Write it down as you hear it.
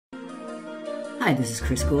Hi, this is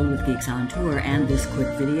Chris Guld with Geeks On Tour, and this quick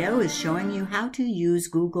video is showing you how to use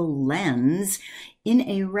Google Lens in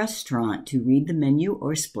a restaurant to read the menu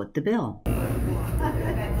or split the bill.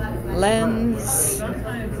 Lens,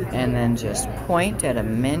 and then just point at a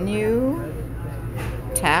menu,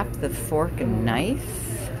 tap the fork and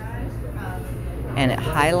knife, and it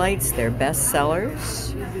highlights their best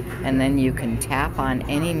sellers, and then you can tap on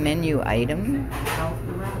any menu item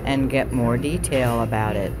and get more detail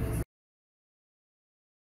about it.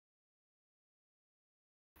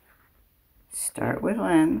 Start with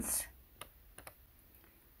Lens,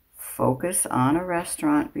 focus on a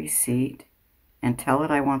restaurant receipt, and tell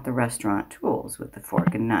it I want the restaurant tools with the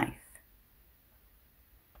fork and knife.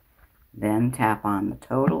 Then tap on the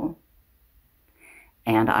total,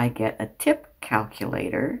 and I get a tip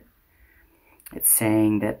calculator. It's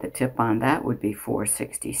saying that the tip on that would be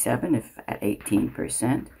 $4.67 if at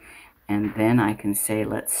 18%. And then I can say,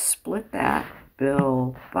 let's split that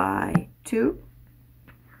bill by 2.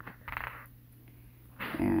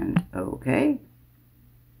 And okay.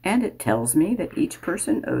 And it tells me that each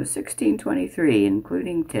person owes $16.23,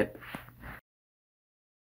 including tip.